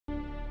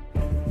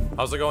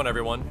How's it going,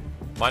 everyone?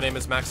 My name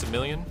is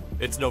Maximilian,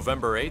 it's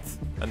November 8th,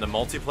 and the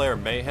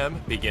multiplayer mayhem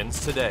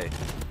begins today.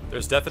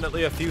 There's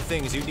definitely a few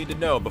things you need to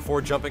know before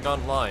jumping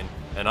online,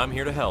 and I'm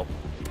here to help.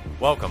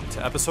 Welcome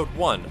to episode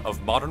 1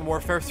 of Modern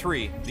Warfare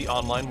 3 The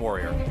Online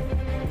Warrior.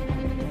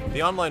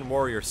 The Online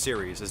Warrior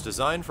series is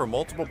designed for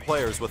multiple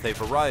players with a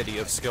variety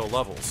of skill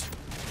levels.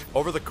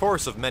 Over the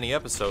course of many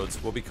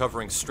episodes, we'll be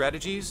covering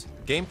strategies,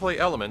 gameplay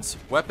elements,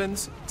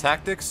 weapons,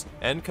 tactics,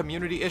 and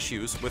community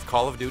issues with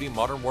Call of Duty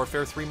Modern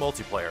Warfare 3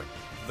 multiplayer.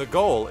 The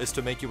goal is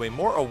to make you a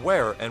more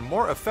aware and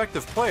more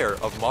effective player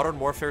of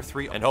Modern Warfare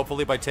 3, and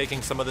hopefully by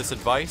taking some of this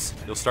advice,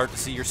 you'll start to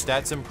see your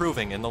stats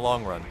improving in the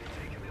long run.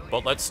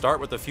 But let's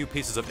start with a few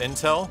pieces of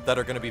intel that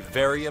are going to be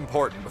very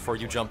important before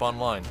you jump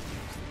online.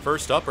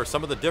 First up are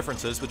some of the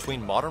differences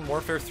between Modern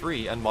Warfare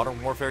 3 and Modern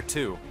Warfare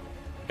 2.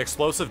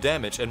 Explosive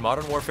damage in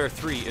Modern Warfare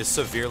 3 is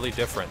severely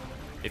different.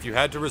 If you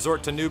had to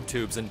resort to noob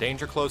tubes and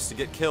danger close to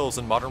get kills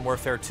in Modern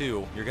Warfare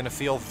 2, you're going to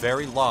feel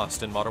very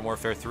lost in Modern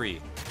Warfare 3.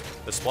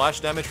 The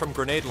splash damage from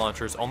grenade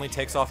launchers only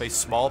takes off a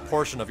small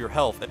portion of your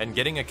health, and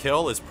getting a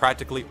kill is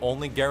practically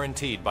only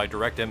guaranteed by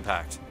direct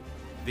impact.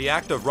 The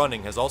act of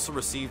running has also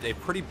received a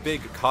pretty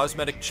big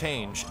cosmetic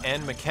change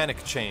and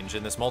mechanic change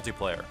in this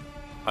multiplayer.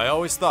 I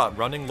always thought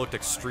running looked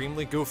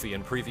extremely goofy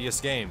in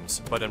previous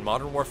games, but in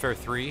Modern Warfare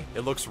 3,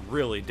 it looks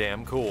really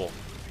damn cool.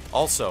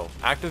 Also,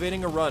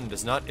 activating a run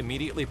does not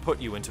immediately put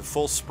you into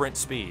full sprint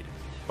speed.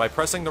 By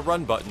pressing the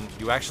run button,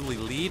 you actually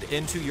lead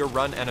into your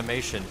run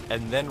animation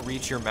and then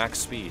reach your max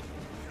speed.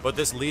 But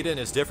this lead-in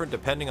is different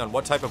depending on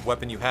what type of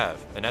weapon you have: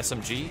 an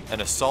SMG,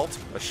 an assault,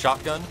 a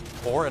shotgun,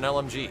 or an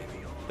LMG.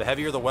 The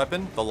heavier the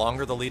weapon, the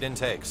longer the lead-in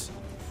takes.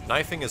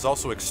 Knifing is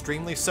also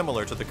extremely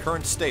similar to the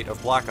current state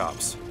of Black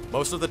Ops.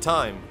 Most of the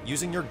time,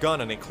 using your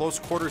gun in a close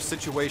quarters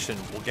situation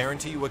will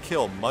guarantee you a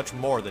kill much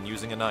more than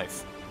using a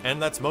knife.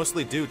 And that's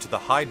mostly due to the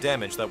high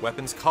damage that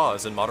weapons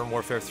cause in Modern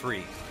Warfare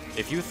 3.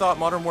 If you thought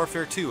Modern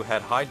Warfare 2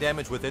 had high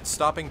damage with its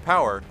stopping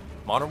power,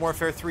 Modern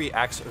Warfare 3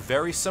 acts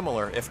very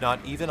similar, if not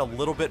even a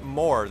little bit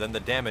more than the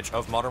damage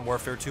of Modern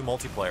Warfare 2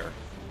 multiplayer.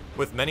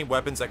 With many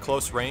weapons at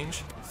close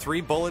range, 3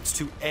 bullets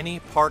to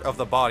any part of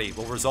the body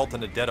will result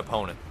in a dead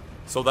opponent.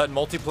 So that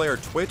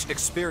multiplayer twitch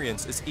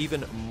experience is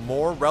even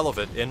more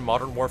relevant in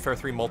Modern Warfare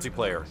 3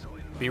 multiplayer.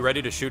 Be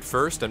ready to shoot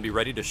first and be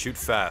ready to shoot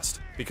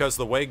fast, because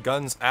the way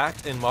guns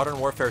act in Modern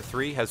Warfare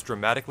 3 has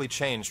dramatically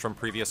changed from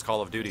previous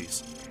Call of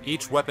Duties.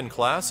 Each weapon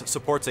class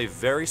supports a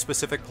very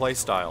specific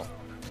playstyle.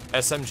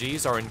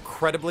 SMGs are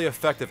incredibly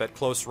effective at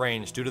close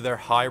range due to their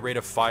high rate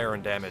of fire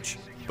and damage.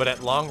 But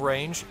at long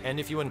range, and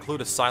if you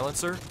include a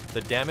silencer,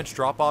 the damage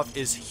drop-off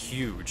is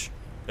huge.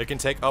 It can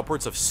take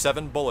upwards of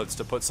 7 bullets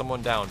to put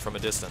someone down from a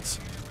distance.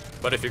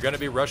 But if you're going to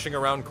be rushing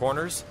around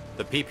corners,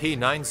 the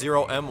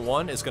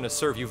PP90M1 is going to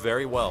serve you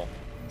very well.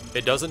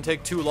 It doesn't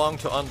take too long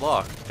to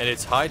unlock, and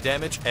its high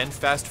damage and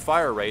fast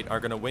fire rate are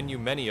going to win you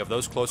many of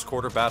those close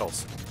quarter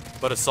battles.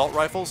 But assault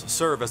rifles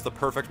serve as the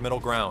perfect middle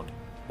ground.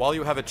 While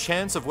you have a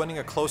chance of winning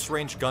a close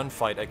range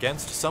gunfight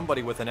against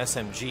somebody with an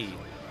SMG,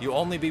 you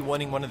only be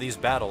winning one of these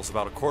battles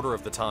about a quarter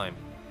of the time.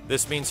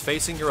 This means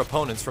facing your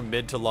opponents from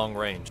mid to long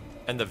range.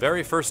 And the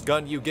very first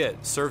gun you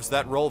get serves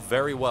that role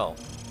very well.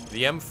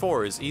 The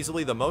M4 is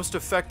easily the most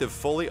effective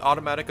fully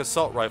automatic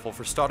assault rifle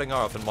for starting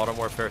off in Modern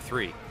Warfare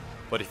 3.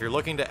 But if you're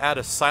looking to add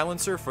a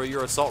silencer for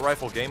your assault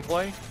rifle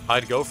gameplay,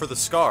 I'd go for the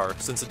SCAR,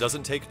 since it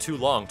doesn't take too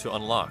long to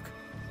unlock.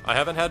 I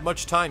haven't had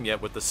much time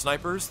yet with the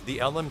snipers, the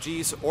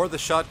LMGs, or the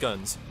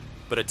shotguns,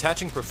 but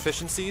attaching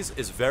proficiencies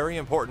is very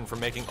important for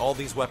making all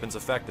these weapons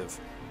effective.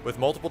 With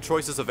multiple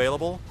choices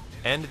available,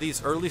 and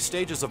these early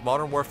stages of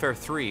Modern Warfare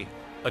 3,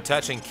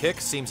 attaching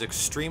kick seems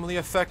extremely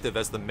effective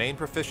as the main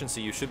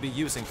proficiency you should be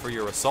using for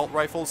your assault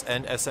rifles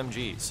and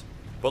SMGs.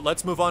 But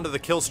let's move on to the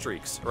kill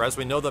streaks, or as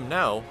we know them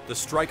now, the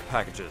strike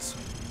packages.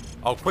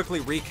 I'll quickly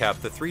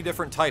recap the 3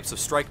 different types of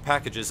strike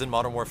packages in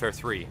Modern Warfare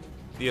 3.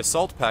 The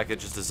assault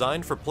package is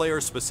designed for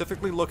players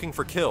specifically looking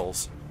for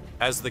kills,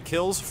 as the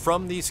kills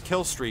from these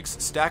kill streaks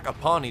stack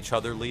upon each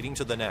other leading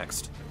to the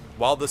next,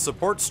 while the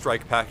support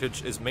strike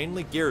package is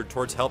mainly geared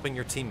towards helping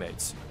your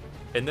teammates.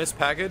 In this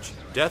package,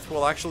 death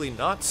will actually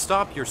not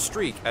stop your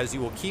streak, as you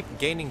will keep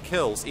gaining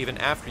kills even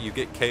after you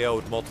get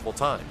KO'd multiple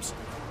times.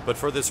 But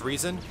for this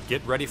reason,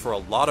 get ready for a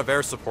lot of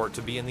air support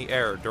to be in the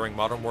air during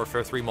Modern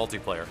Warfare 3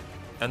 multiplayer.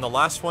 And the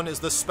last one is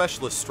the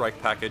Specialist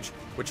Strike package,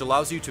 which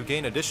allows you to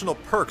gain additional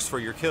perks for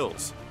your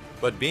kills.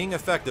 But being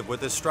effective with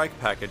this strike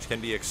package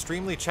can be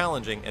extremely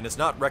challenging and is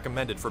not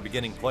recommended for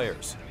beginning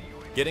players.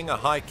 Getting a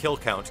high kill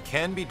count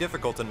can be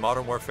difficult in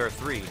Modern Warfare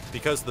 3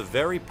 because the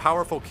very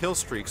powerful kill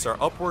streaks are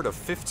upward of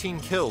 15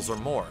 kills or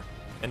more,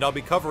 and I'll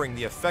be covering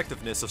the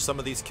effectiveness of some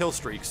of these kill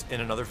streaks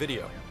in another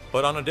video.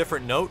 But on a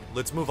different note,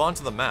 let's move on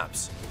to the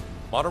maps.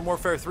 Modern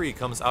Warfare 3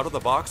 comes out of the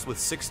box with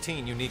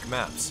 16 unique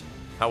maps.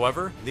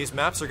 However, these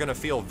maps are going to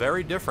feel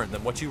very different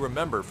than what you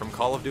remember from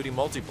Call of Duty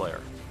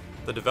multiplayer.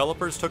 The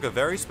developers took a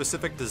very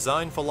specific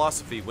design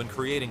philosophy when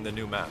creating the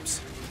new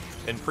maps.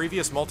 In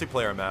previous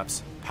multiplayer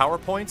maps, power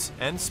points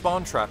and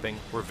spawn trapping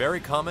were very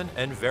common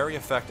and very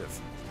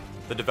effective.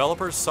 The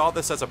developers saw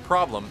this as a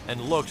problem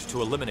and looked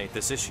to eliminate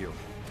this issue.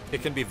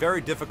 It can be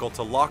very difficult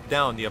to lock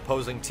down the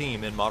opposing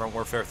team in Modern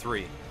Warfare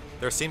 3.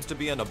 There seems to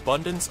be an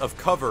abundance of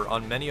cover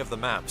on many of the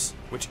maps,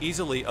 which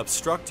easily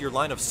obstruct your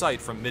line of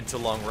sight from mid to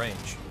long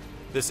range.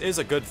 This is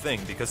a good thing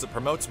because it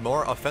promotes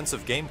more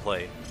offensive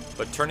gameplay,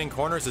 but turning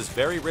corners is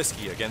very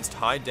risky against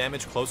high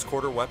damage close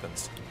quarter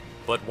weapons.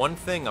 But one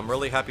thing I'm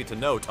really happy to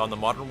note on the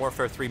Modern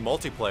Warfare 3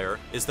 multiplayer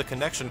is the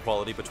connection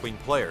quality between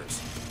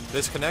players.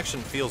 This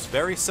connection feels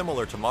very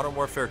similar to Modern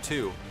Warfare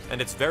 2,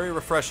 and it's very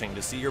refreshing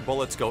to see your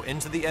bullets go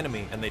into the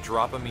enemy and they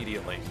drop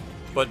immediately.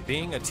 But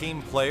being a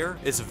team player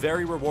is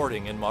very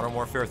rewarding in Modern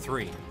Warfare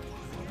 3.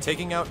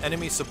 Taking out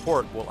enemy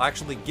support will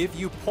actually give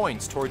you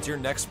points towards your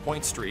next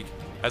point streak,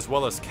 as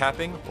well as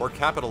capping or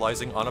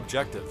capitalizing on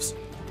objectives.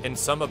 In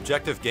some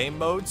objective game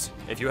modes,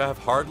 if you have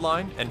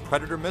Hardline and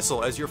Predator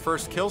Missile as your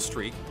first kill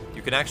streak,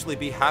 you can actually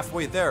be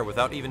halfway there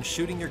without even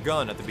shooting your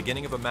gun at the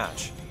beginning of a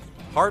match.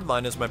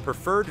 Hardline is my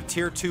preferred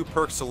Tier 2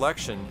 perk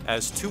selection,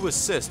 as 2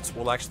 assists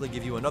will actually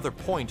give you another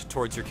point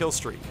towards your kill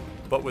streak.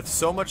 But with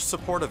so much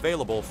support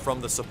available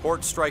from the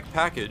Support Strike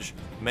package,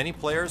 many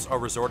players are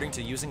resorting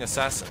to using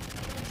Assassin.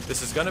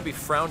 This is going to be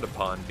frowned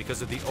upon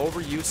because of the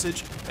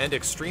overusage and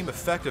extreme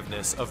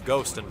effectiveness of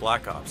Ghost and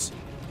Black Ops.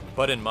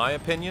 But in my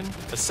opinion,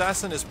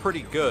 Assassin is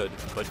pretty good,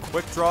 but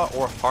Quick Draw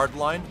or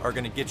Hardline are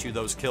going to get you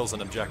those kills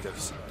and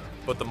objectives.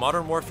 But the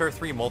Modern Warfare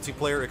 3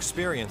 multiplayer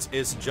experience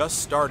is just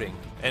starting,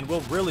 and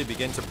will really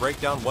begin to break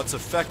down what's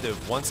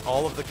effective once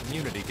all of the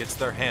community gets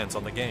their hands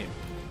on the game.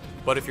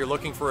 But if you're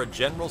looking for a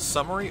general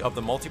summary of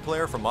the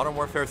multiplayer for Modern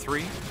Warfare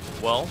 3,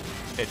 well,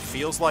 it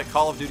feels like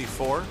Call of Duty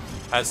 4,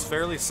 has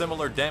fairly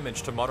similar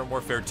damage to Modern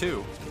Warfare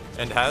 2,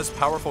 and has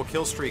powerful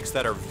kill streaks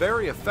that are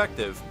very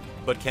effective,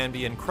 but can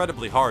be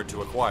incredibly hard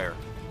to acquire.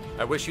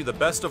 I wish you the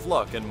best of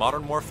luck in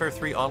Modern Warfare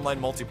 3 online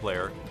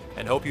multiplayer,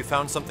 and hope you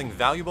found something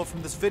valuable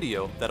from this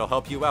video that'll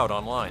help you out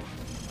online.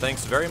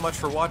 Thanks very much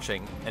for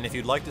watching, and if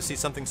you'd like to see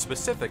something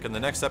specific in the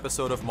next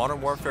episode of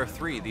Modern Warfare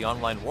 3 The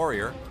Online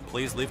Warrior,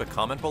 please leave a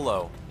comment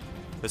below.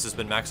 This has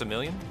been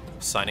Maximilian,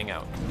 signing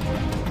out.